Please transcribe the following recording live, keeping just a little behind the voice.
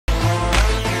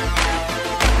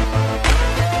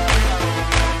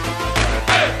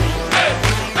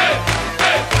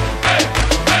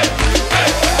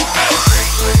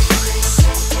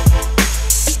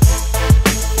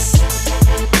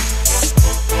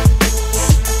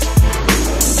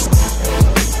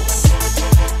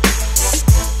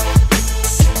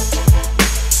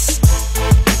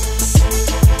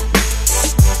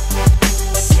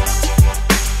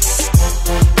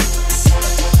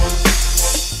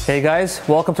Hey guys,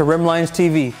 welcome to Rimlines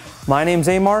TV. My name's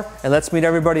AMAR, and let's meet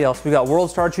everybody else. We got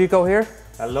WORLDSTAR Chico here.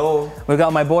 Hello. We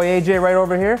got my boy AJ right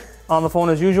over here on the phone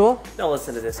as usual. Don't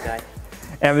listen to this guy.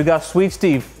 And we got Sweet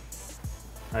Steve.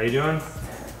 How you doing?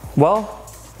 Well,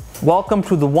 welcome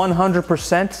to the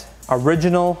 100%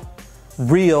 original,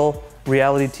 real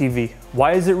reality TV.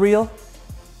 Why is it real?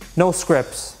 No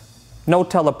scripts, no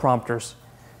teleprompters,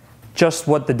 just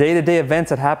what the day-to-day events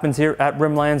that happens here at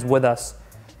Rimlines with us.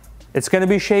 It's gonna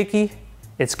be shaky,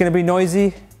 it's gonna be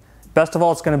noisy, best of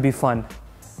all, it's gonna be fun.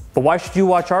 But why should you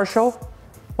watch our show?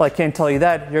 Well, I can't tell you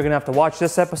that. You're gonna have to watch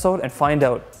this episode and find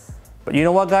out. But you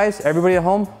know what, guys? Everybody at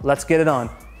home, let's get it on.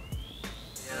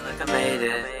 Like I made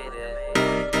it.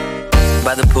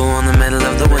 By the pool in the middle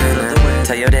of the winter.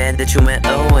 Tell your dad that you met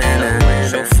a winner.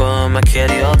 Chauffeur, my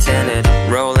caddy all tinted.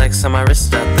 Rolex on my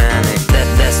wrist up and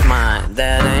that's mine,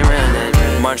 that ain't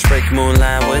rented. March break,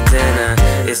 moonlight with dinner.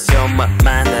 It's your mind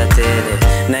that did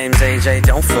it. Name's AJ,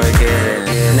 don't forget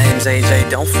it. Name's AJ,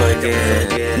 don't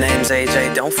forget it. Name's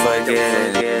AJ, don't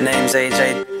forget it. Name's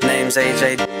AJ, name's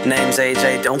AJ, name's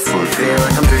AJ, don't forget.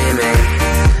 Like I'm dreaming,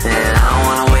 and I don't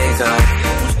wanna wake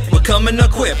up. We're coming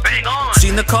equipped.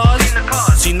 Seen the cars,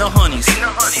 seen the honeys.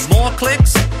 More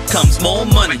clicks comes more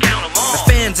money. The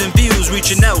fans and views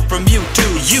reaching out from you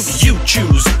too. You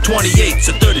choose 28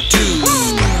 to 32.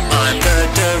 I'm the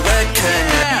direct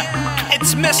connect.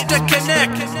 It's Mr.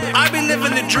 Connect. I be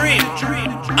living the dream.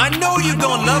 I know you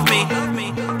gon' love me.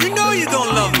 You know you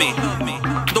gon' love me.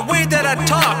 The way that I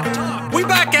talk, we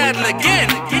back at it again.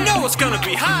 You know it's gonna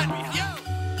be hot.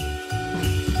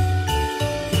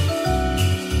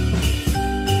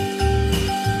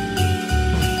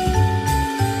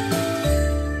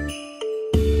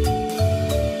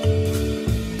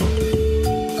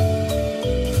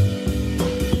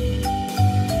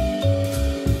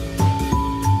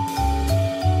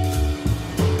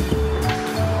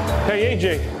 Hey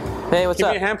AJ. Hey, what's Give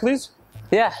up? me a hand, please.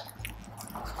 Yeah.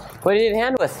 What do you need a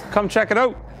hand with? Come check it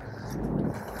out.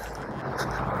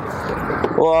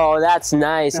 Whoa, that's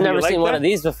nice. You Never like seen one that? of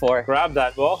these before. Grab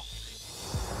that, ball.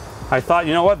 I thought,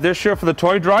 you know what, this year for the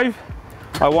toy drive,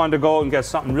 I wanted to go and get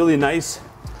something really nice,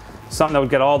 something that would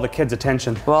get all the kids'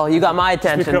 attention. Well, you got my Be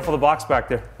attention. careful of the box back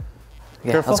there.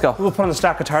 Yeah, Careful. let's go. We'll put on the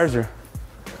stack of tires here.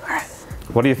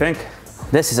 What do you think?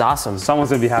 This is awesome. Someone's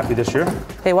gonna be happy this year.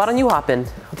 Hey, why don't you hop in?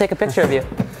 I'll take a picture of you.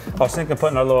 I was thinking of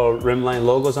putting our little Rimline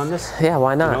logos on this. Yeah,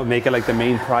 why not? You know, make it like the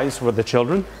main prize for the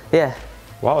children. Yeah.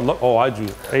 Wow, look, oh,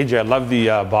 AJ, I love the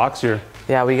box here.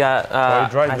 Yeah, we got,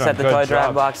 Toy drive, I set the good toy drive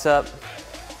job. box up.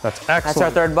 That's excellent. That's our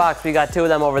third box. We got two of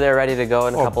them over there ready to go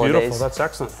in a couple of beautiful. days. That's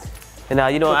excellent. And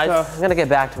you know, But, I'm gonna get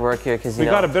back to work here because We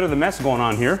got a bit of the mess going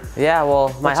on here. Yeah, well,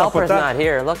 my What's up with helper's that? not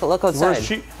here. Look outside. Where's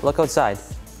she? Look outside.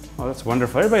 Oh, that's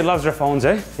wonderful. Everybody loves their phones,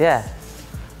 eh? Yeah.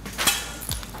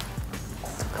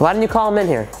 Why don't you call him in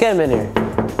here? Get him in here.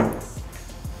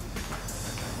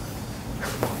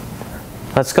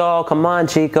 Let's go. Come on,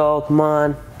 Chico. Come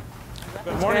on.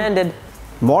 Good morning. Stranded.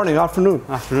 Morning, afternoon.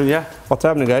 Afternoon, yeah. What's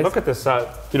happening, guys? Look at this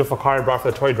beautiful car I brought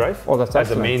for the toy drive. Oh, that's As the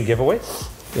excellent. main giveaway.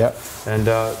 Yeah. And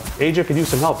AJ could use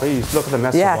some help. Hey, look at the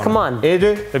mess. Yeah, come on. AJ,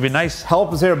 It'd be nice.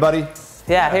 help is here, buddy.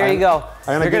 Yeah, here you go.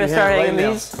 I'm You're gonna give you start a hand hanging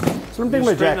right these. now. So I'm taking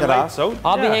my jacket off.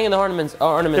 I'll be hanging the ornaments.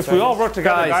 Ornaments. If we right all now. work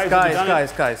together,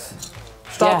 guys, guys.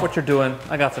 Stop Yeah. what you're doing.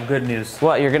 I got some good news.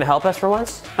 What? You're gonna help us for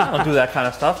once? I don't do that kind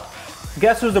of stuff.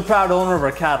 Guess who's the proud owner of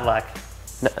our Cadillac?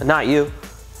 Not you.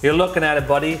 You're looking at it,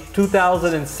 buddy.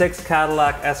 2006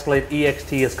 Cadillac Escalade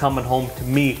EXT is coming home to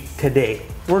me today.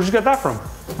 Where'd you get that from?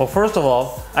 Well, first of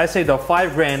all, I saved up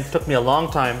 $5 grand. Took me a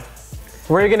long time.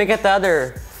 Where are you gonna get the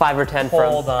other 5 or 10 from?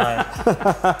 Hold on.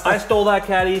 I stole that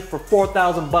caddy for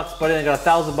 $4,000, buddy. I got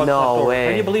 $1,000 left No over. way.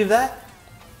 Can you believe that?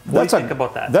 What do you think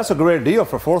about that? That's a great deal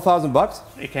for $4,000.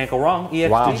 You can't go wrong. EXT.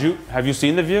 Wow. Have you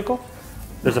seen the vehicle?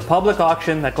 There's a public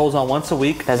auction that goes on once a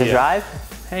week. Does it drive?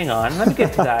 Hang on, let me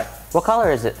get to that. What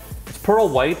color is it? It's pearl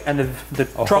white, and the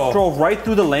truck drove right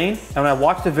through the lane. And when I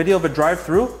watched the video of it drive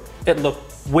through, it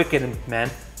looked wicked, man.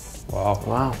 Wow.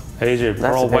 Wow. AJ,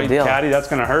 pearl a big white deal. caddy, that's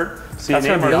gonna hurt. See, That's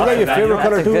name gonna be or awesome. not, Your man. favorite That's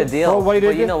color a too? good deal. Pearl white, But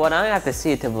AJ? you know what? I have to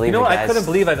see it to believe You know it, what? guys. I couldn't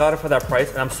believe I got it for that price,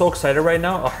 and I'm so excited right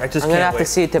now. Oh, I just I'm can't gonna have wait. to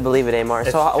see it to believe it, Amar.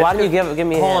 So why don't you give me a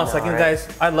hand? Hold on a now, second, all right? guys.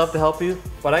 I'd love to help you,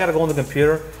 but I gotta go on the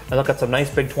computer and look at some nice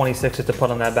big 26s to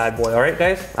put on that bad boy. All right,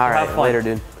 guys? All right, Have fun. later,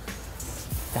 dude.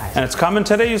 Guys. And it's coming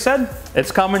today, you said?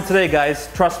 It's coming today, guys.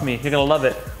 Trust me, you're gonna love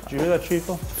it. Did you hear that,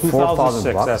 Chico?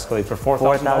 2006 $4,000 Escalade for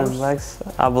 $4,000 $4,000. bucks.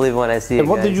 I'll believe when I see it. And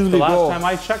what did guys. you The usually last go? time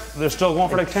I checked, they're still going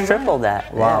for like 10 grand. Triple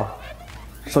that. Wow.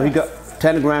 So he got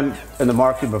 10 grand in the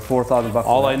market, but $4,000.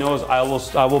 All I know is I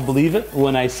will believe it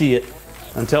when I see it.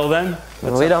 Until then,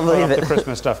 let's We don't throw believe up it. the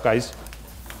Christmas stuff, guys.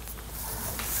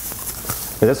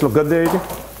 Does this look good there, AJ?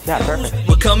 Yeah, perfect.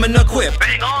 We're coming equipped.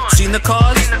 Bang on. Seen the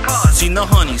cars, seen the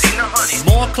honeys.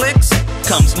 More clicks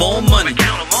comes more money.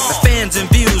 The fans and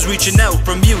views reaching out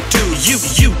from you too. You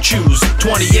choose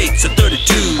 28 to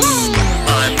 32.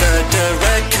 I'm the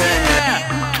direct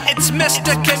connect. It's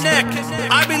Mr. Connect.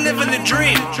 I be living the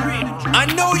dream. I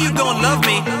know you gon' love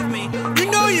me. You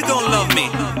know you gon' love me.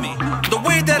 The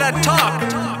way that I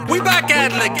talk, we back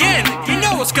at it again. You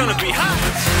know it's gonna be hot.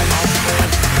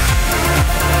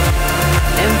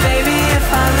 And baby, if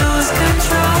I lose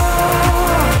control,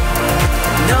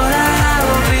 know that I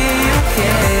will be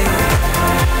okay.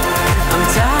 I'm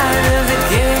tired of the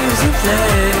games you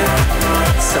play,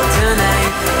 so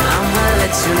tonight I'ma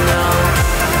let you know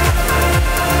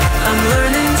I'm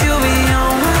learning to be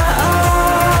on my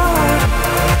own.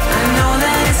 I know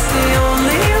that it's the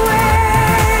only way.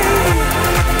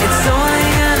 It's only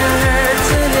gonna hurt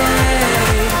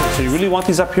today. So you really want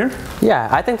these up here? Yeah,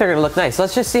 I think they're gonna look nice.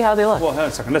 Let's just see how they look. Well, hold on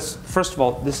a second. First of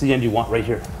all, this is the end you want right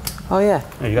here. Oh yeah.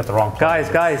 No, you got the wrong.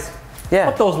 Guys, Yeah.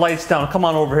 put those lights down. Come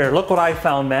on over here. Look what I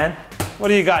found, man. What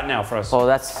do you got now for us? Oh,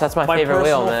 that's my favorite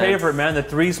personal wheel, man. favorite, man. The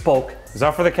 3-spoke. Is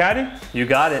that for the caddy? You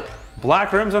got it.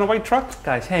 Black rims on a white truck?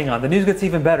 Guys, hang on. The news gets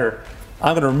even better.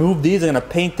 I'm gonna remove these. I'm gonna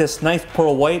paint this nice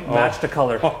pearl white, match the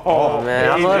color. Oh man,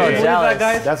 I'm a little Believe jealous. that,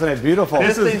 guys? That's it, beautiful.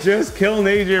 This is just killing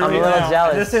AJ I'm a right little now.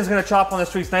 jealous. This thing's gonna chop on the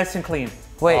streets nice and clean.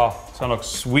 Wait, Oh, it's gonna look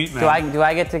sweet, man. do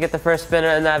I get to get the first spinner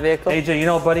in that vehicle? AJ, you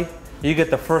know, buddy, you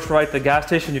get the first ride to the gas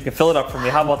station. You can fill it up for me.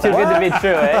 How about that? Too good to be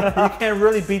true, eh? You can't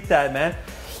really beat that, man.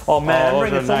 Oh man, I'm those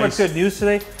bringing are so much nice. good news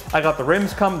today. I got the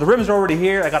rims coming. The rims are already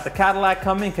here. I got the Cadillac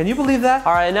coming. Can you believe that?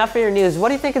 All right, enough of your news. What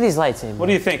do you think of these lights, Amy? What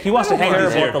do you think? He wants to I don't hang care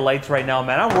these about here. the lights right now,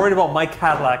 man. I'm worried about my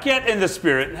Cadillac. Get in the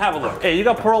spirit and have a look. Hey, you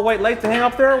got pearl white light to hang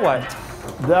up there or what?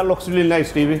 That looks really nice,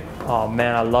 Stevie. Oh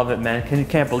man, I love it, man. You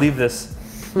can't believe this.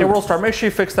 Hey, WORLDSTAR, make sure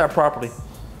you fix that properly.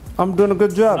 I'm doing a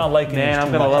good job. I'm liking man,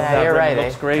 I'm gonna love Yeah, that. you're rim. right, It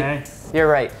looks eh? great. You're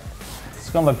right. It's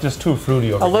gonna look just too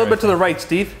fruity over A here, little I bit to think. the right,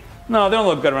 Steve. No, they don't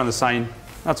look good around the sign.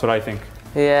 That's what I think.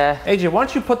 Yeah. AJ, why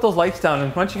don't you put those lights down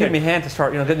and why don't you give me a hand to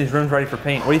start, getting these rims ready for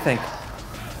paint? What do you think?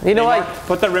 You know what?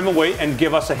 Put that rim away and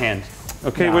give us a hand.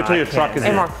 Okay, wait till your truck is Hey,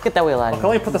 here. Mark, get that wheel out of Okay, here.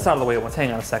 let me put this out of the way once.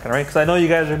 Hang on a second, all right? Because I know you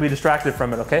guys are gonna be distracted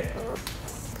from it, okay?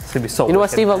 It's gonna be so You know what,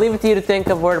 wicked. Steve? I'll leave it to you to think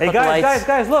of where to Hey put the lights.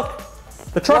 guys, look!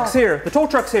 The truck's here. The tow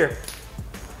truck's here.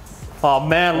 Oh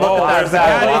man, look Oh, at there's that!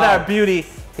 that. Look at Wow. that beauty.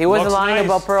 He wasn't Looks lying nice.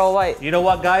 about Pearl White. You know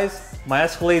what, guys? My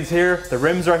Escalade's here. The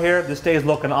rims are here. This day is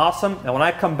looking awesome. And when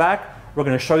I come back, we're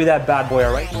gonna show you that bad boy,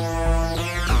 all right?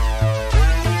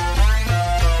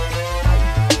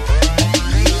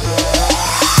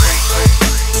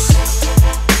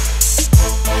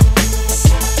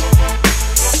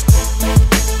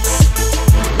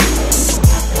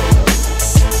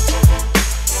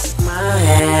 My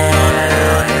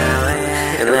hand,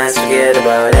 and let's forget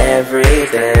about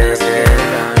everything.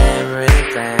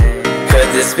 Could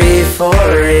this be for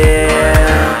real?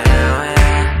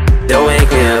 Don't wake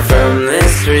me up from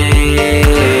this dream.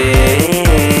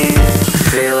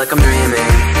 Feel like I'm dreaming,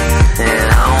 and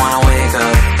I don't wanna wake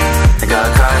up. I got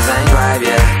cars I drive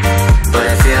yet, but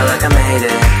I feel like I made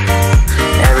it.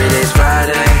 Every day's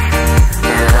Friday,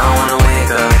 and I don't wanna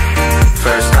wake up.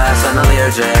 First class on the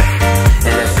Learjet,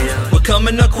 and I feel like We're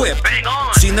coming equipped. Bang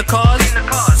on. Seen the cars,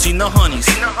 seen the honeys.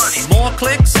 More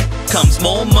clicks comes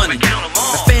more money.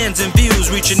 The fans and views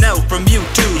reaching out from you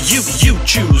too. You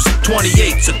choose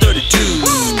 28 to 32.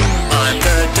 I'm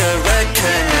the direct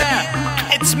connect.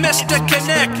 It's Mr.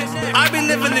 Connect. I be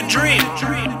living the dream.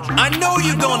 I know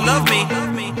you gon' love me.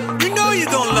 You know you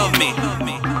gon' love me.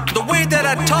 The way that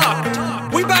I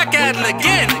talk, we back at it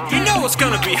again. You know it's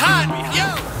gonna be hot.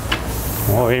 Yo.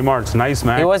 Oh, AMAR, it's nice,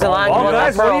 man. He wasn't lying Oh, about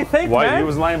guys, that what do Pearl. you think, What? man? He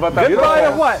was lying about that. Goodbye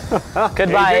or what?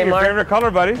 Goodbye, AJ, your Mark. favorite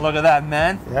color, buddy. Look at that,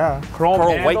 man. Yeah. Chrome Pearl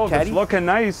handles, white caddy. it's looking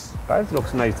nice. That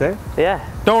looks nice, eh? Yeah.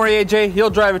 Don't worry, AJ. He'll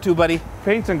drive it too, buddy.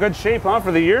 Paint's in good shape, huh,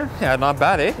 for the year? Yeah, not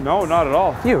bad, eh? No, not at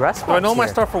all. You rust Do I know my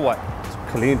here. stuff for what?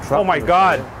 Clean truck. Oh my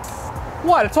God.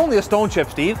 What? It's only a stone chip,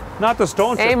 Steve. Not the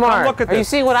stone chip. Hey, Come Mark, look at are you this.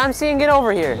 seeing what I'm seeing? Get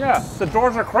over here. Yeah, the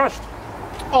doors are crushed.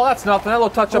 Oh, that's nothing. That little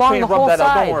touch-up Along paint, the rub whole that out.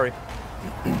 side. Don't worry.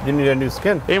 You need a new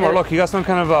skin. AMAR, look, you got some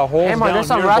kind of holes Hey, Mark, down there's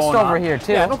some here rust going over on. here,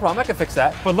 too. Yeah, no problem. I can fix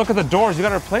that. But look at the doors. You got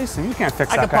to replace them. You can't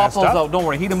fix I that can kind pop of those stuff. out. Don't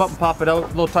worry. Heat them up and pop it out.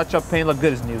 Little touch-up paint, look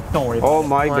good as new. Don't worry. About Oh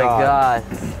my Oh my God.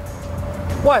 God.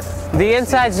 What? The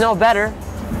inside's no better.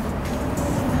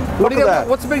 What Look at that.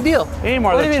 What's the big deal?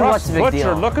 AMAR, What do the you mean, truck's what's the big butcher.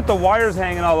 deal? Look at the wires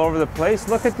hanging all over the place.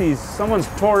 Look at these. Someone's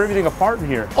tore everything apart in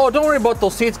here. Oh, don't worry about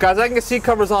those seats, guys. I can get seat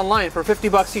covers online for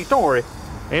 $50 each. Don't worry.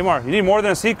 AMAR, you need more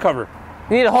than a seat cover.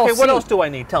 You need a whole Okay, seat. what else do I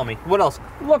need? Tell me. What else?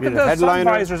 Look at the the sun headliner,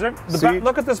 visors. seat.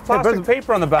 Look at this plastic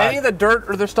paper on the back. Any of the dirt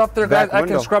or the stuff there, guys, Back I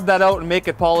can window. scrub that out and make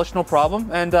it polished, no problem.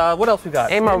 And what else we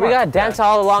got? AMAR, we got dents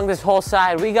all along this whole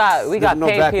side. We got no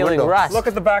paint back peeling window. rust. Look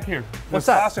at the back here. What's There's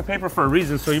that? plastic paper for a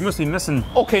reason, so you must be missing.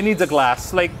 Okay, needs a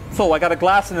glass. Like, so I got a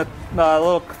glass and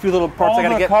a few little parts All I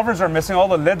gotta the get. covers are missing. All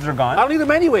the lids are gone. I don't need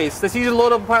them anyways. This easy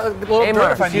load of AMAR,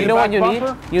 dirt. if I need you a know what back you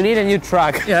bumper? need? You need a new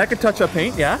truck. Yeah, I could touch up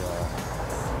paint. Yeah.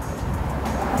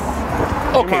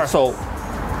 Okay, AMAR. so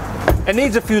it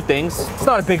needs a few things. It's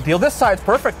not a big deal. This side's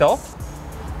perfect though.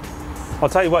 I'll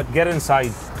tell you what. Get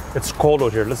inside. It's cold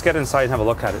out here. Let's get inside and have a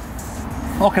look at it.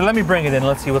 Okay, let me bring it in.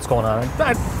 Let's see what's going on.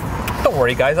 Don't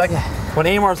worry, guys. When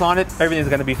AMAR's on it, everything's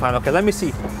gonna be fine. Okay, let me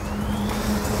see.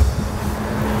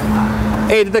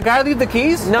 Hey, did the guy leave the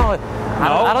keys? No, I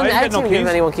I didn't get no didn't give keys.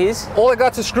 anyone keys. All I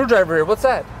got's a screwdriver here. What's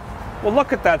that? Well,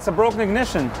 look at that. It's a broken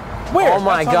ignition. Where? Oh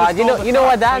my That's on God! the stove You know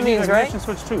what itself, that so you need means, an right? ignition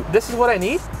switch too. This is what I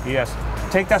need? Yes.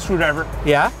 Take that screwdriver.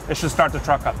 Yeah. It should start the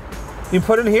truck up. You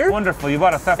put it in here? Wonderful. You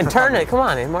bought a theft And turn recovery. it. Come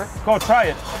on, AMAR. Go try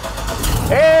it.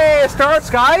 Hey, it starts,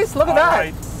 guys. Look at that. All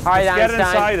right, Let's get Einstein.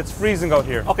 inside. It's freezing out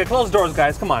here. Okay, close doors,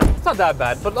 guys. Come on. It's not that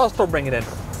bad, but I'll still bring it in.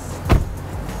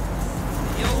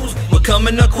 We're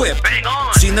coming equipped.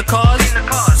 Seen the cars,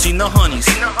 seen the honeys.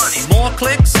 More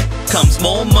clicks comes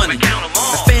more money.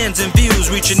 The fans and views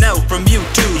reaching out from you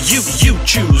too. You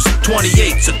choose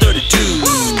 28 to 32.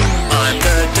 I'm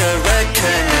the direct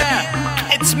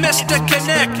connect. It's Mr.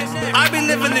 Connect. I be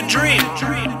living the dream.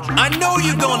 I know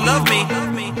you gon' love me.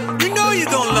 You know you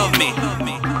gon' love me.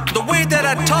 The way that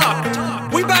I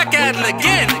talk, we back at it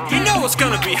again. You know it's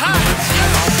gonna be hot.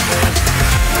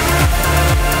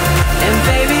 And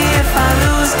baby, if I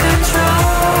lose control,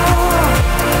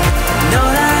 know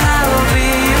that I will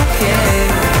be okay.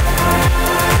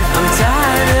 I'm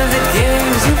tired of the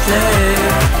games you play,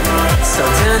 so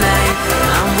tonight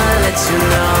I'ma let you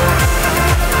know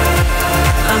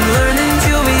I'm learning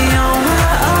to be on my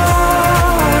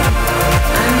own.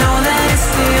 I know that it's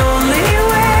the only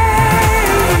way.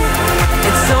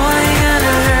 It's only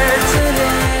gonna hurt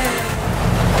today.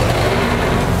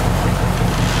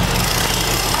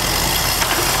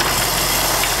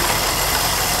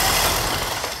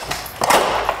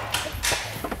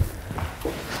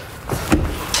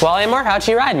 Well, AMAR, how'd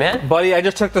she ride, man? Buddy, I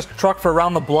just took this truck for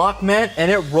around the block, man, and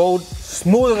it rode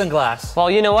smoother than glass. Well,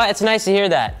 you know what? It's nice to hear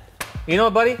that. You know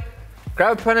what, buddy?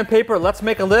 Grab a pen and paper, let's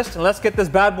make a list, and let's get this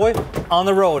bad boy on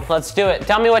the road. Let's do it.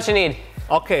 Tell me what you need.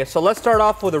 Okay, so let's start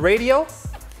off with a radio.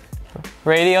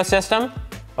 Radio system,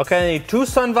 Okay, I need 2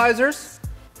 sun visors.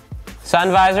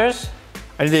 sun visors,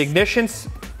 I need the ignition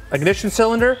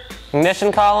cylinder.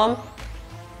 ignition column.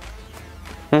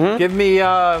 Give me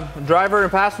driver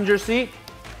and passenger seat.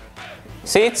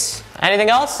 Seats? Anything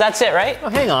else? That's it, right? Oh,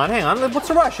 hang on. What's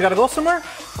the rush? You gotta go somewhere?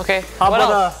 Okay. How what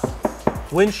else?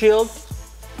 about windshield?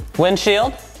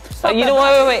 Windshield? not You that know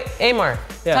bad. what? Wait. AMAR,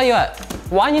 Yeah. tell you what.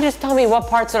 Why don't you just tell me what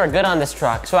parts are good on this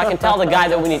truck so I can tell the guy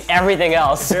that we need everything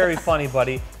else? Very funny,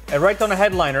 buddy. And right down the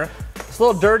headliner. It's a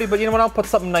little dirty, but you know what? I'll put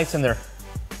something nice in there.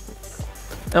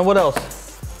 And what else?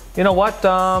 You know what?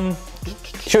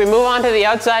 Should we move on to the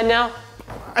outside now?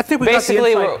 I think we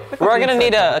Basically, got the inside. we're gonna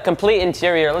need a complete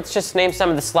interior. Let's just name some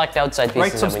of the select outside pieces.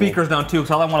 Write some that we need. speakers down too,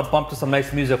 because I want to bump to some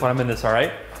nice music when I'm in this. All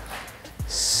right.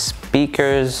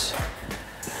 Speakers.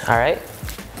 All right.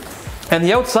 And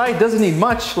the outside doesn't need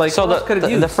much. Like, So what else could it the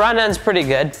use? front end's pretty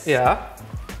good. Yeah.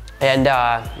 And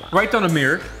Right down a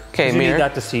mirror. 'Kay, 'cause you mirror. need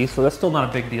that to see, so that's still not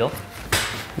a big deal.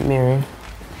 mirror.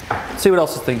 Let's see what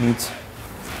else this thing needs.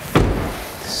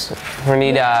 We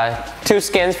need 2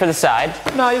 skins for the side.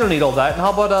 No, you don't need all that. And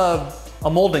how about a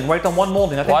molding? Write down 1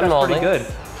 molding. I think One that's molding. pretty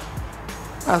good.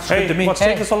 That's Hey, good to me. what's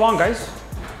taking so long, guys?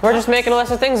 We're just making a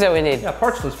list of things that we need. Yeah,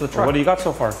 parts list for the truck. What do you got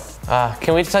so far?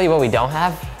 Can we tell you what we don't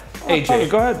have? AJ,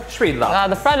 Go ahead. just read it out.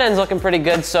 The front end's looking pretty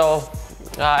good, so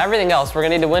everything else. We're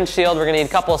gonna need a windshield, we're gonna need a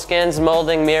couple of skins,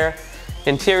 molding, mirror.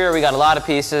 Interior, we got a lot of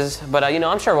pieces, but you know,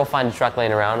 I'm sure we'll find a truck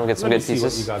laying around. We'll get some Let me good see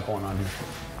what you pieces. got going on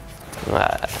here.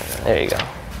 There you go.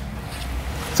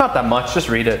 It's not that much. Just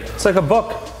read it. It's like a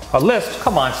book, a list.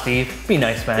 Come on, Steve. Be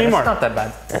nice, man. AMAR. It's not that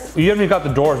bad. You haven't even got the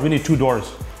doors. We need 2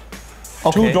 doors.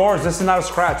 Okay. 2 doors. This is not a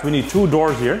scratch. We need 2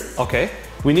 doors here. Okay.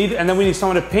 And then we need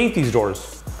someone to paint these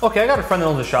doors. Okay, I got a friend that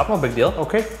owns a shop. No big deal.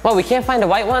 Okay. Well, we can't find a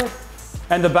white one?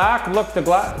 And the back, look, the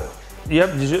glass. Yep.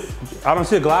 I don't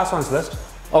see a glass on this list.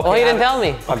 Okay. Oh, he didn't tell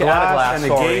me. Okay, glass add a glass. and a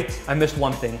Sorry. gate. I missed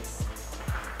one thing.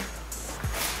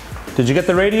 Did you get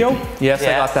the radio? Yes, I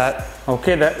Yeah. got that.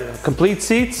 Okay. That complete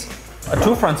seats.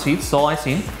 Two front seats, so I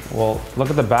seen. Well, look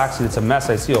at the back seat. It's a mess.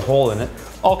 I see a hole in it.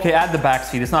 Okay, add the back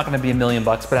seat. It's not going to be $1 million,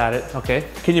 but add it. Okay.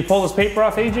 Can you pull this paper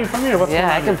off, AJ, from here? What's going on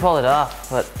I can here? pull it off,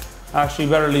 but Actually,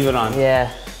 you better leave it on.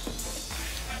 yeah.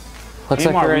 Looks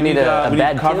like AMAR, we're gonna need a we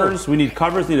bed need covers. too. We need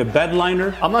covers. Need a bed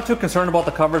liner. I'm not too concerned about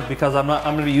the covers because I'm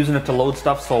going to be using it to load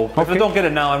stuff. So if I don't get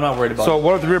it now, I'm not worried about So it.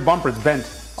 what if the rear bumper? It's bent.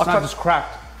 It's not just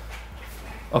cracked.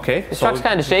 Okay. The truck's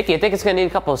kind of shaky. I think it's gonna need a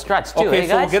couple of struts too. Okay, hey,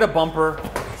 so guys? we'll get a bumper.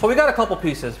 So we got a couple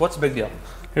pieces. What's the big deal?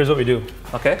 Here's what we do.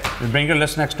 Okay. We bring your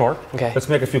list next door. Okay. Let's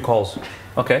make a few calls.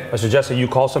 Okay. I suggest that you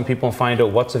call some people and find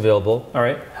out what's available. All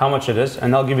right. How much it is,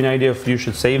 and they'll give you an idea if you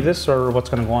should save this or what's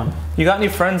going to go on. You got any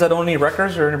friends that own any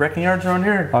wreckers or any wrecking yards around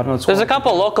here? I don't know. There's a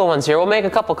couple local ones here. We'll make a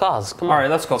couple calls. Come on. All right,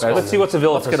 let's go, guys. Let's see what's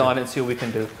available. Let's get on it and see what we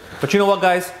can do. But you know what,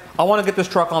 guys? I want to get this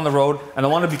truck on the road, and I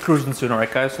want to be cruising soon. All right,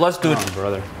 guys. So let's do it. Come on,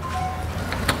 brother.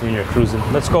 You're cruising.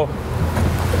 Let's go.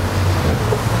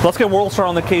 Let's get WorldSTAR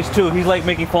on the case too. He's like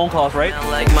making phone calls, right?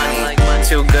 Like money.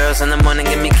 Two girls in the morning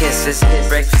give me kisses.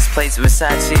 Breakfast plates,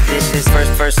 Versace dishes.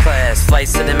 First class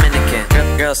flights to Dominican.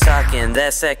 Girls talking,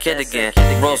 that's that kid again.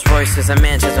 Rolls Royces and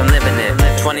mansions, I'm living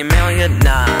it. 20 million?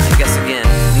 Nah, I guess again.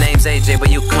 Name's AJ,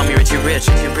 but you call me Richie Rich.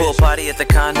 Pool party at the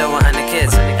condo and the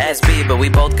kids. Ask B, but we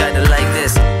both got it like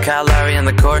this. Kyle Lowry on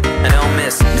the court, I don't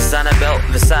miss. Designer belt,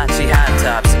 Versace hot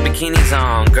tops. Bikinis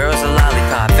on, girls a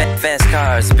lollipop. Fast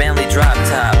cars, Bentley drop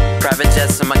top. Private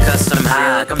jets on my custom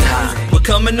high like I'm high. We're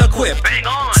coming equipped.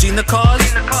 Seen the cars,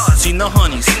 seen the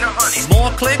honeys.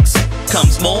 More clicks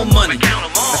comes more money.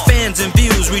 The fans and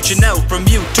views reaching out from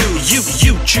you too.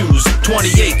 You choose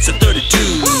 28 to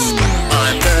 32.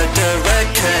 I'm the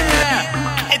direct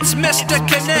connect. It's Mr.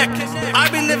 Connect. I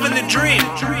be living the dream.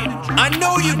 I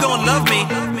know you gon' love me.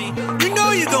 You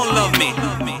know you gon' love me.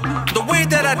 The way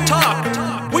that I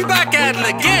talk, we back at it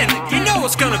again. You know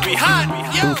it's gonna be hot.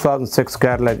 2006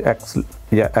 Cadillac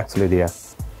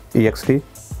EXT.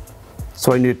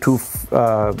 So I need two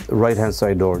right-hand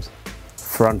side doors,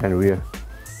 front and rear.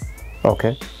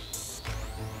 Okay.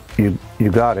 You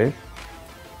got it.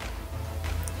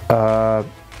 The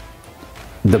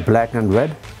black and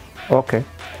red. Okay.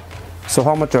 So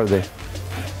how much are they?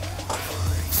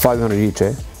 500 each,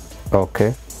 eh?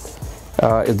 Okay.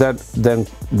 Is that then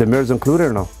the mirrors included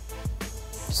or no?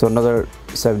 So another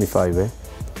 75, eh?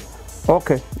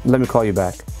 Okay, let me call you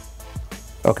back.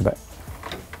 Okay, bye.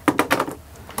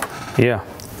 Yeah.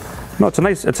 No, it's a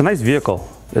nice vehicle.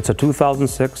 It's a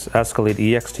 2006 Escalade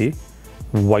EXT,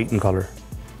 white in color.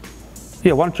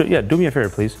 Yeah, why don't you, do me a favor,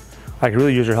 please. I could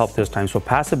really use your help this time. So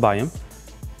pass it by him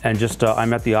and just,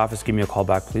 I'm at the office. Give me a call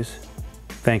back, please.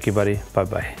 Thank you, buddy.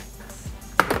 Bye-bye.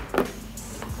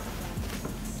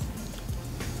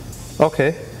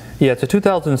 Okay. Yeah, it's a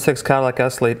 2006 Cadillac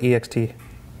Escalade EXT.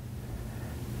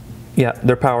 Yeah,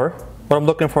 they're power. What I'm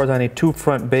looking for is I need two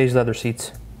front beige leather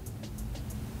seats.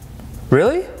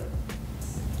 Really?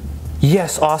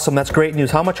 Yes, awesome. That's great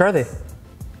news. How much are they?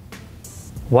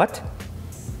 What?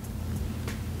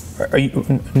 Are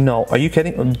you, no, are you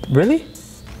kidding? Really?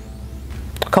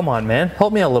 Come on, man.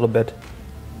 Help me out a little bit.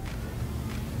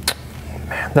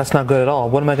 Man, that's not good at all.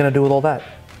 What am I going to do with all that?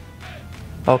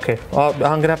 Okay, I'm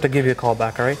going to have to give you a call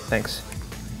back, all right? Thanks.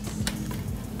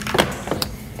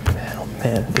 Man, oh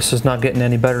man, this is not getting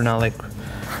any better now. Like,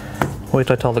 wait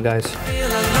till I tell the guys. Feel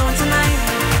alone tonight,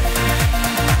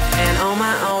 and on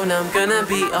my own I'm gonna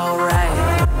be alright.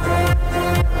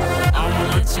 I'm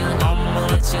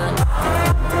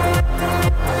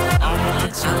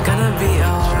gonna be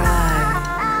alright.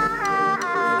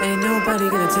 Ain't nobody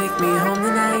gonna take me home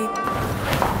tonight.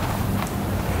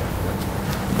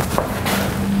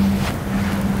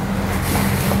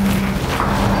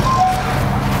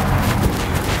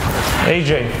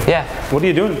 AJ. Yeah. What are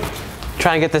you doing?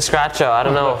 Try and get the scratch out. I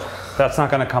don't know. That's not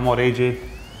going to come out, AJ.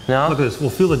 No? Look at this. We'll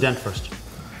feel the dent first.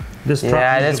 This truck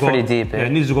Yeah, needs it to is go, pretty deep. Yeah,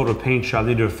 it needs to go to a paint shop.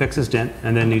 They need to fix this dent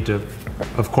and then need to,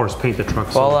 of course, paint the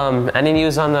truck. So. Well, any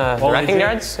news on the wrecking AJ,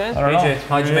 yards? Good? AJ,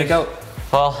 how'd you make out?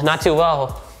 Well, not too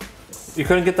well. You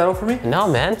couldn't get that out for me? No,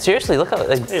 man. Seriously, look how.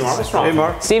 Like, Hey, Mark, what's wrong? Hey,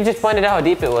 Mark. Steve just pointed out how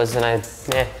deep it was, and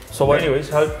So,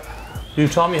 anyways, you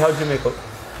tell me how'd you make it?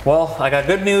 Well, I got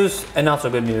good news and not so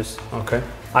good news. Okay.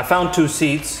 I found two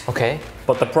seats, Okay.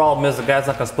 but the problem is the guy's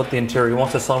not gonna split the interior. He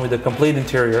wants to sell me the complete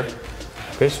interior.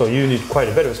 Okay, so you need quite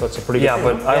a bit of it, so it's a pretty Yeah,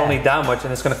 good but I don't need that much,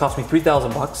 and it's gonna cost me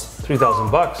 $3,000.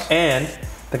 $3,000. And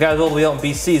the guy's all the way out in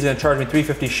BC is gonna charge me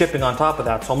 $350 shipping on top of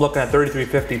that. So I'm looking at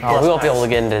 $3,350 plus. Oh, we won't be tax. able to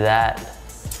get into that.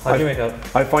 How'd you make out?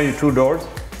 I find you two doors.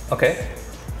 Okay.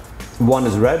 One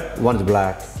is red, one is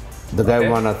black. The guy Okay.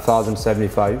 won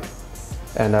 1,075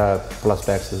 and plus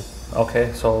taxes.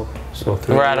 Okay, so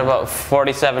We're at about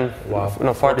 47. Wow.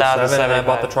 No, 47, and I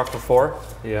bought the 4,075. truck for 4.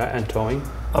 Yeah, and towing.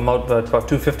 I'm out about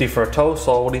 250 for a tow.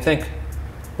 So what do you think?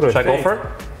 Should I go for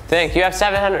it? Think you have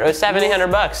 700 or 700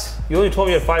 bucks. You only told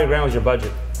me you had $5,000 was your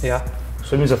budget. Yeah.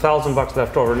 So it means $1,000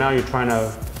 left over. Now you're trying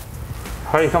to.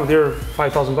 How do you come with your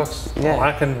 $5,000? Yeah. Well,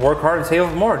 I can work hard and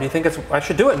save more. Do you think I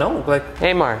should do it? No. Like.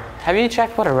 AMAR, have you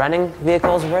checked what a running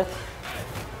vehicle is worth?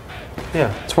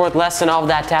 Yeah. It's worth less than all of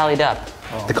that tallied up.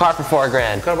 Oh. The car for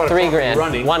 $4,000, Got about a $3,000,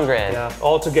 running. $1,000. Yeah.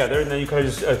 All together, and then you could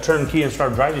just turn key and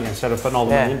start driving instead of putting all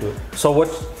the money into it. So what?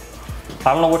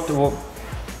 I don't know what to.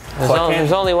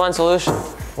 There's only one solution.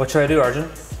 What should I do, Arjun?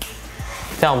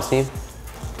 Tell him, Steve.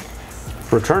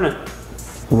 Return it.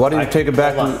 Why don't you take it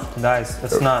back Hold and on, guys.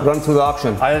 It's not. run through the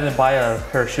auction? I didn't buy a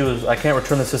pair of shoes. I can't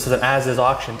return this. This is an as-is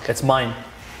auction. It's mine.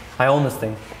 I own this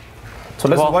thing. So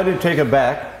listen, why don't you take it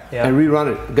back and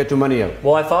rerun it, get your money out?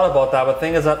 Well, I thought about that, but the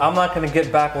thing is that I'm not going to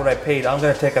get back what I paid. I'm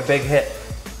going to take a big hit.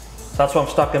 So that's why I'm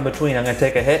stuck in between. I'm going to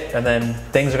take a hit, and then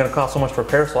things are going to cost so much for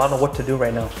repair, so I don't know what to do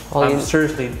right now. Well, I'm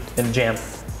seriously in jam.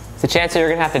 It's a chance that you're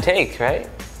gonna have to take, right?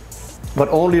 But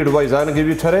only advice I'm gonna give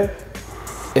you today,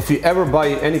 if you ever buy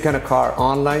any kind of car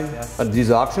online at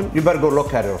these auctions, you better go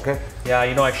look at it, okay? Yeah,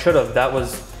 you know, I should have. That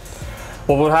was.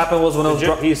 Well, what happened was when I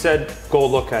was. He said, go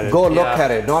look at it. Go look at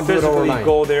it, don't do it Physically online.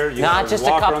 go there. You Not gotta just a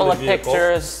walk around couple the of vehicle.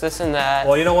 pictures, this and that.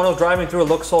 Well, you know, when I was driving through, it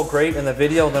looked so great in the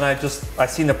video. Then I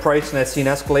seen the price and I seen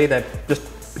Escalade. I just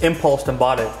impulsed and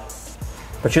bought it.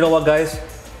 But you know what, guys?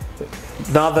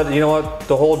 Now that, you know what,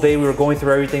 the whole day we were going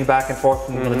through everything back and forth,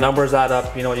 and the numbers add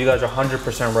up, you know, you guys are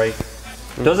 100% right.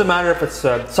 It doesn't matter if it's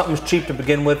something's cheap to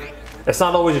begin with. It's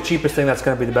not always the cheapest thing that's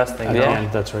going to be the best thing. You know?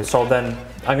 That's right. So then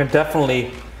I'm going to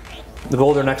definitely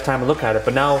go there next time and look at it.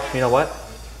 But now, you know what?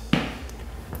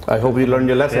 I hope you learned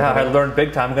your lesson. Yeah, I learned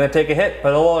big time. I'm going to take a hit.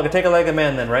 But oh, I can take it like a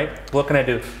man then, right? What can I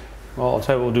do? Well, I'll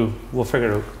tell you what we'll do. We'll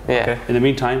figure it out. Yeah. Okay. In the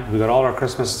meantime, we got all our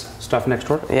Christmas stuff next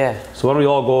door. Yeah. So why don't we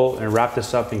all go and wrap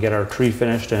this up and get our tree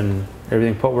finished and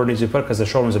everything put where it needs to be put, because the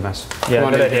showrom's a mess. Yeah, Come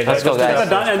on, good AJ. idea. Let's go, Get guys. that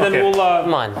done, and then Okay. we'll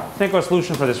Come on. think of a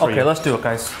solution for this for you. Okay, let's do it,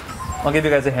 guys. I'll give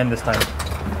you guys a hand this time.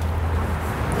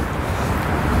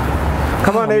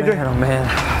 Come on, AJ. Man, oh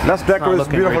man. Let's decorate this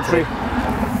looking beautiful great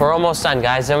tree. We're almost done,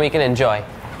 guys, then we can enjoy.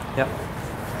 Yep.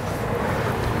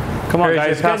 Come on, Here,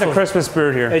 guys. AJ, Get pass the those. Christmas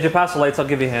spirit here. AJ, pass the lights. I'll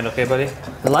give you a hand, okay, buddy?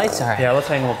 The lights are. Yeah, let's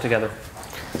hang them up together.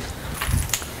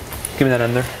 Give me that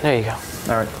end there. There you go.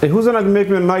 All right. Hey, who's gonna make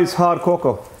me a nice hard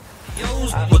cocoa?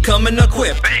 We're coming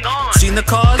equipped. Bang on. Seen the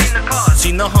cars,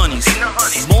 seen the honeys.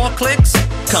 More clicks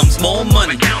comes more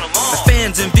money. The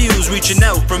fans and views reaching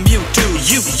out from you too.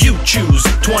 You choose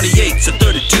 28 to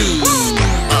 32.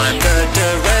 I'm the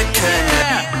direct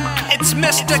connect. It's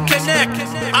Mr. Connect.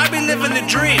 I be living the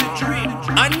dream.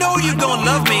 I know you gon'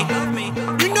 love me.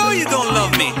 You know you gon'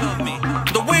 love me.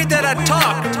 The way that I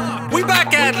talk. We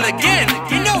back at it again.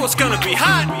 You know it's gonna be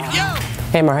hot. Yo.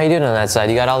 Hey, Mar, how you doing on that side?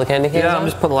 You got all the candy canes Yeah, on? I'm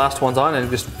just putting the last ones on and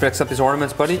just fix up these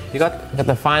ornaments, buddy. You got? Got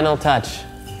the final touch.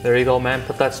 There you go, man.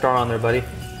 Put that star on there, buddy.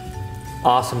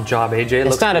 Awesome job, AJ.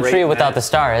 It's not a tree without the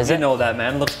star, is You it? know that,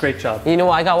 man. Looks great job. You know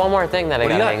what? I got one more thing that I What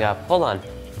do you gotta got? hang up. Hold on.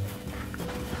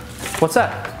 What's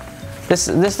that? This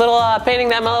little painting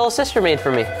that my little sister made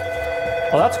for me.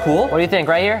 Oh, that's cool. What do you think?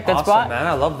 Right here? Good Awesome, spot? man.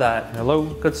 I love that. Hello.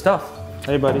 Good stuff.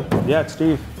 Hey, buddy. Yeah, it's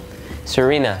Steve.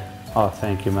 Serena. Oh,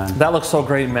 thank you, man. That looks so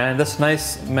great, man. That's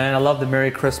nice, man. I love the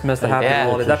Merry Christmas, the Happy Yeah.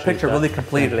 Holidays. That Appreciate picture that. really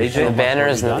completed, Thank you AJ. The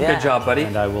banners. And, yeah. Good job, buddy.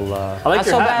 And I will. I like Not your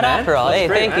so hat, bad man. after all. Looks Hey,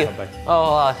 great, thank you. man.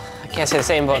 Oh, I can't say the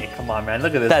same, but Hey, come on, man.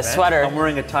 Look at this, That man. sweater. I'm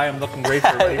wearing a tie. I'm looking great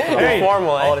for ready for Hey. the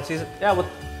Formal, eh? holiday season. Yeah, well,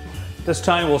 This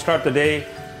time we'll start the day.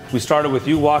 We started with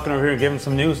you walking over here and giving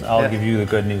some news. I'll Yeah. give you the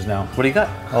good news now. what do you got?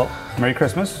 Oh, Merry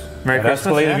Christmas. Merry That Christmas.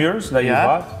 Escalade yeah. of yours that you Yeah.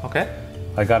 bought. Okay.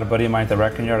 I got a buddy of mine at the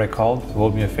wrecking yard. I called, who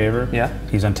owed me a favor. Yeah.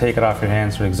 He's gonna take it off your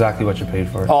hands for exactly what you paid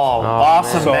for it. Oh,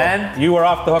 awesome, so man. you were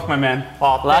off the hook, my man.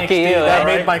 Oh, thanks, Lucky dude. you, That eh?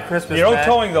 made my Christmas, Your own man.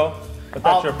 towing though. But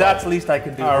that's your That's the least I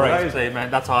can do. All for right. you today, man.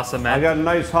 That's awesome, man. I got a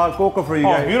nice hard cocoa for you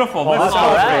Oh, guys. beautiful. Oh, Let's that's go. all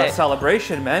a right.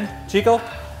 celebration, man. Chico,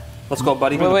 let's go,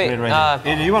 buddy. wait. you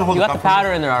wanna hold you the got the cup for me?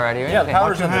 powder in there already, right? Yeah, Okay.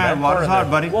 powder's in there, man. Water's hard,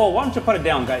 buddy. Whoa, why don't you put it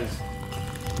down, guys?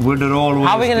 With it all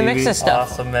How are we gonna mix this stuff?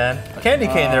 Awesome, man. Candy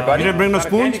cane there, buddy. You didn't bring no Got a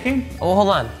candy spoons? cane? Oh, hold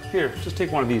on. Here, just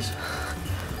take one of these.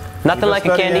 Nothing like a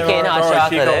study candy it, cane all hot All right,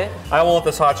 chocolate, Chico. eh? I won't let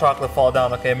this hot chocolate fall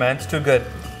down, okay, man? It's too good.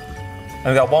 And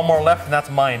we got one more left, and that's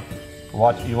mine.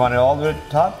 What, you want it all the way to the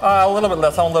top? A little bit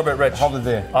less. I'm a little bit rich. Hold it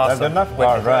there. Awesome. That's good enough? Wait,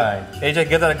 All right. AJ,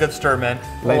 give that a good stir, man.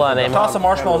 Hold on, Aim. Toss some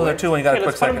marshmallows in there too when you got Hey, a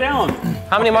quick let's put them second. down.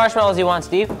 How many marshmallows do you want,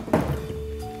 Steve?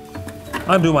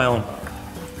 I'll do my own.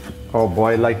 Oh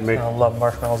boy, I like to make I love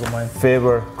marshmallows in mine.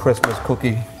 favorite Christmas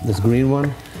cookie. This green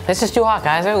one. This is too hot,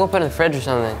 guys. I gotta go put it in the fridge or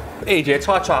something. AJ, it's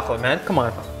hot chocolate, man. Come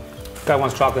on. Guy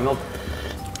wants chocolate milk.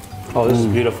 Oh, this is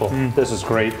beautiful. This is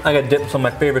great. I got dipped some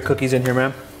of my favorite cookies in here,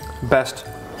 man. Best.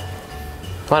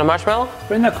 Want a marshmallow?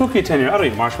 Bring that cookie tin here. I don't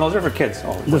eat marshmallows. They're for kids.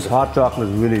 Oh, This hot chocolate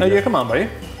is really Hey, good. yeah, come on, buddy.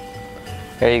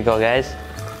 There you go, guys.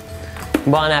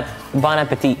 Bon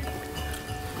appetit.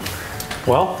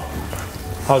 well,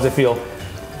 how's it feel?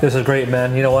 This is great,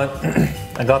 man. You know what?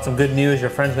 I got some good news. Your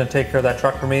friend's gonna take care of that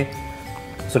truck for me.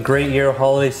 It's a great year,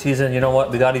 holiday season. You know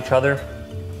what? We got each other.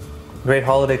 Great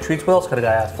holiday treats. What else could a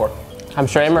guy ask for? I'm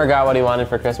sure Amar got what he wanted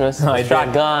for Christmas. I did.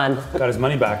 Shotgun. Got his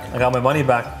money back. I got my money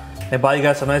back. And buy you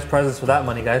guys some nice presents with that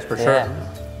money, guys, for sure.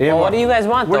 Yeah. Well, what do you guys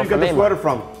want, Where though, do you get from the Amar? sweater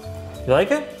from? You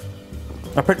like it?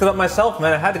 I picked it up myself,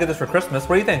 man. I had to get this for Christmas.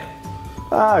 What do you think?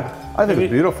 I think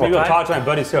it's beautiful. Maybe I'll talk to my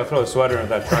buddy, see if I'll throw a sweater in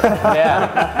that truck.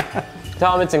 Yeah.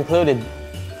 Tell him it's included.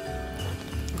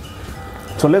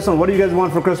 So listen, what do you guys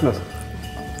want for Christmas?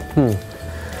 I'm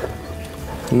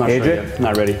not AJ? sure yet.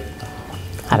 Not ready.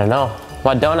 I don't know.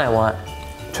 What don't I want?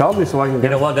 Tell me so I can You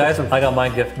get know what, guys? I got my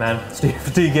gift, man.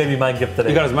 Steve gave me my gift today.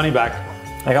 He got his money back.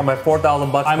 I got my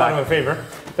 4,000 bucks I'm back. out of a favor.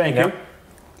 Thank Yeah. you.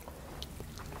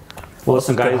 Well,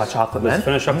 listen, this is good guys. hot chocolate, let's man.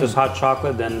 finish up this hot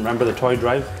chocolate. Then remember the toy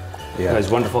drive. Yeah.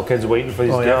 There's wonderful kids waiting for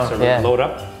these Oh, gifts. yeah. So Yeah. load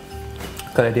up.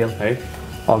 Good idea. Hey.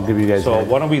 I'll give you guys So that.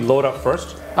 why don't we load up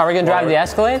first? Are we gonna drive the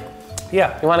Escalade?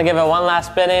 Yeah. You wanna give it one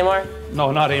last spin, Amar?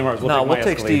 No, not Amar's. No, we'll my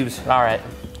take Escalade. Steve's. All right.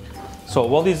 So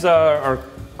while these are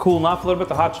cooling off a little bit,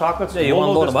 the hot chocolates. Yeah, you we'll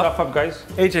wanna load this them up? stuff up, guys.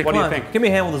 AJ, what come do you on. think? Give me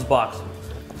a hand with this box.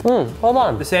 Hold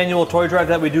on. This annual toy drive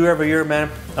that we do every year, man.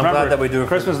 I'm Remember, glad that we do it.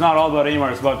 Christmas is not all about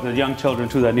Amar. It's about the young children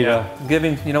too that need Yeah.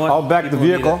 Giving, you know what? I'll back the People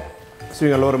need vehicle so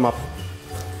you can load them up.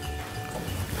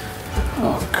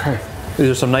 Okay. it. These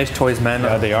are some nice toys, man.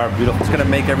 Yeah, they are beautiful. It's gonna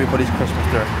make everybody's Christmas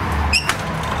there.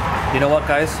 You know what,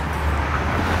 guys?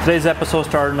 Today's episode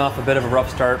started off a bit of a rough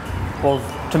start. Well,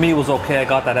 to me, it was okay. I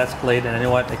got that Escalade, and you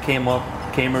know what? It came over.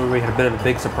 We had a bit of a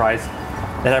big surprise.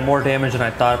 It had more damage than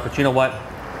I thought, but you know what?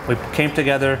 We came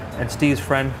together, and Steve's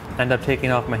friend ended up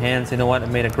taking off my hands. You know what? It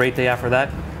made a great day after that,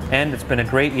 and it's been a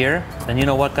great year. And you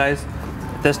know what, guys?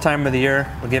 At this time of the year,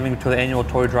 we're giving to the annual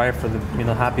toy drive for the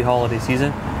happy holiday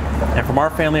season. And from our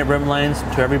family at Rimlines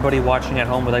to everybody watching at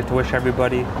home, we'd like to wish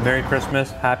everybody a Merry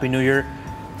Christmas, Happy New Year,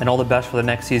 and all the best for the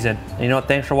next season. And you know what?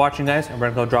 Thanks for watching, guys, and we're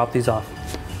gonna go drop these off.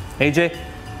 AJ,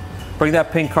 bring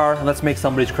that pink car and let's make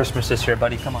somebody's Christmas this year,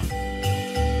 buddy. Come on.